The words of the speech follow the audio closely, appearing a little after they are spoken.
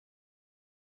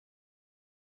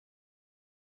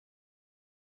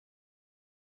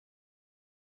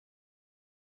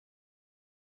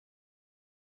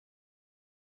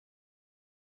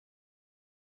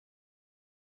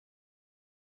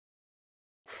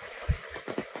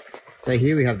So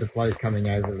here we have the flows coming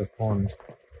over the pond,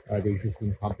 the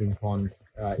existing pumping pond,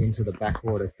 into the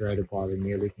backwater created by the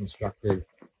newly constructed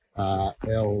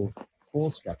L4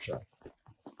 structure.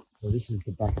 So this is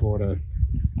the backwater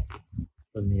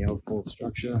from the L4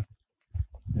 structure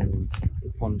and the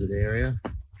ponded area.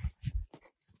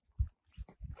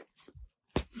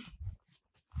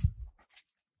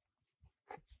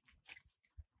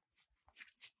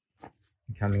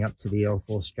 Coming up to the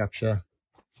L4 structure,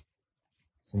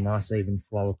 it's a nice even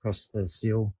flow across the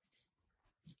sill,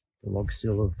 the log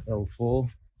sill of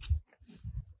L4.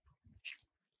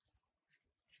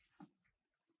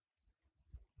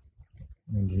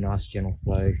 And a nice gentle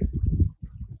flow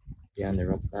down the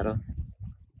rock batter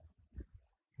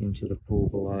into the pool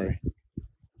below.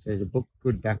 So there's a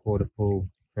good backwater pool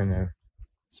from a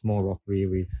small rock weir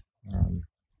we've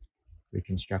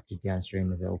reconstructed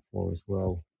downstream of L4 as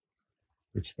well,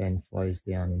 which then flows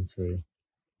down into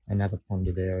another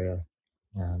ponded area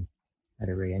at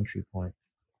a re-entry point.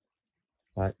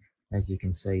 But as you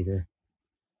can see, the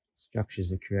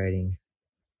structures are creating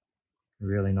a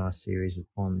really nice series of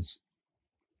ponds.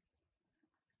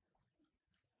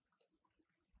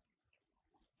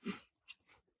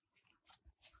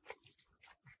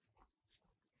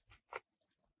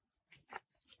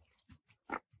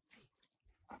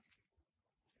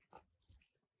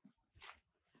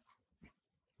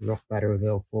 The rock batter of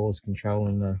L4 is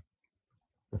controlling the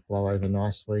flow over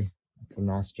nicely. It's a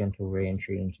nice gentle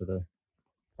re-entry into the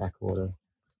backwater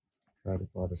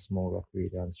created by the small rock weir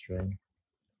downstream.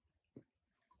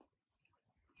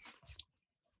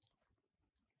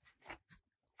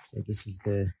 So this is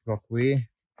the rock weir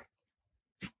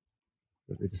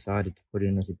that we decided to put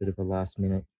in as a bit of a last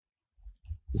minute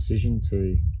decision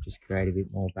to just create a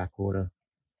bit more backwater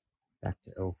back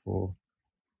to L4.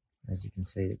 As you can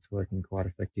see, it's working quite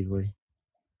effectively.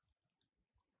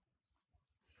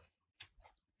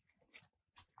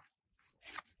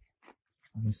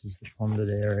 And this is the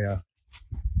ponded area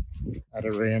at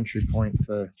a re-entry point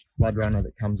for flood runner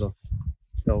that comes off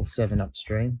L7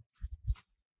 upstream.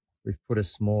 We've put a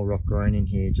small rock groin in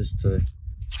here just to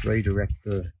redirect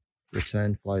the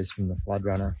return flows from the flood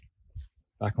runner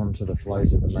back onto the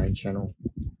flows of the main channel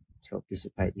to help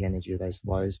dissipate the energy of those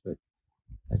flows. But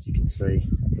as you can see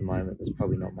at the moment, there's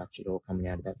probably not much at all coming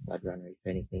out of that flood runner, if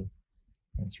anything.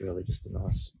 And it's really just a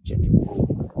nice gentle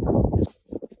pool.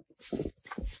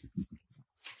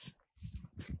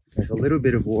 There's a little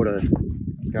bit of water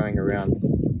going around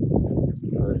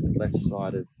the left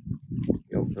side of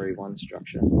the L31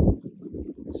 structure,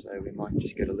 so we might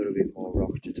just get a little bit more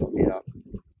rock to top it up.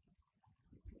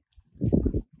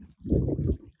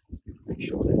 Make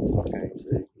sure that it's not going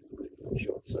to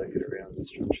short circuit around the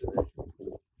structure there.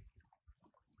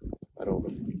 But all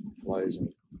the flows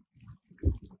and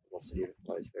velocity of the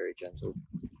flow is very gentle.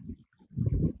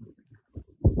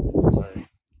 So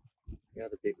the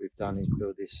other bit we've done is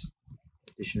build this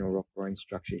additional rock groin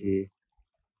structure here.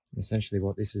 And essentially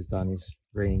what this has done is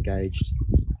re-engaged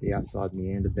the outside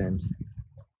meander bend,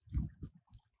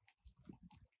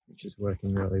 which is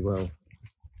working really well.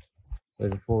 So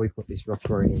before we put this rock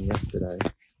groin in yesterday,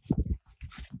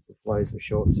 the flows were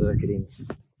short-circuiting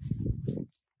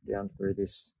down through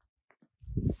this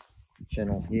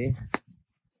channel here,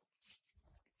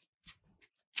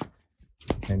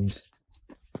 and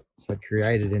so it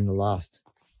created in the last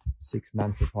 6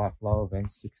 months of high flow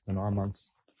events, 6 to 9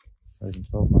 months, even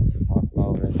 12 months of high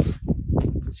flow events,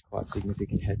 this quite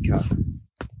significant head cut.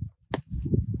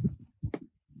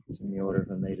 It's in the order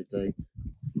of a metre deep.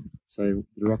 So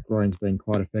the rock groin's been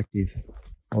quite effective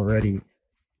already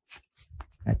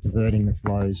at diverting the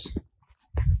flows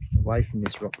away from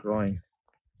this rock groin.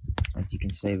 As you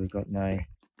can see, we've got no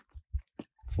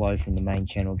flow from the main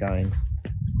channel going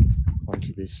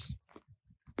onto this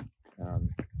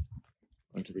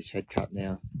head cut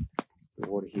now. The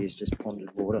water here is just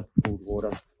ponded water, pooled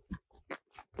water,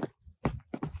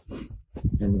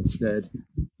 and instead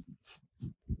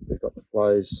we've got the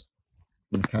flows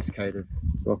in a cascade of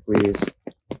rock weirs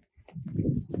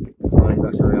flowing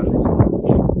back around this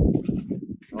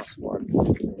nice wide,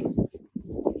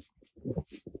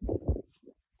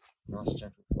 nice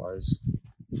gentle flows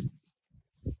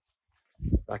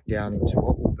back down into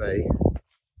what will be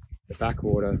the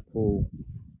backwater pool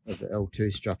of the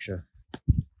L2 structure,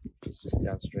 which is just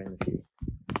downstream of here.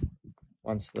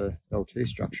 Once the L2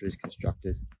 structure is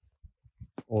constructed,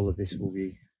 all of this will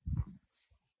be,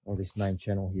 or this main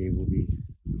channel here will be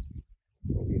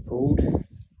pooled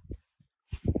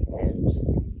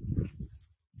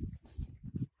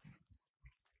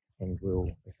and will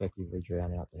effectively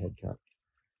drown out the head cut.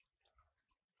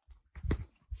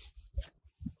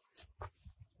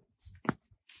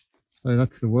 So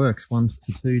that's the works, 1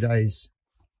 to 2 days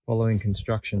following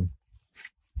construction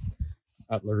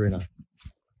at LORINNA.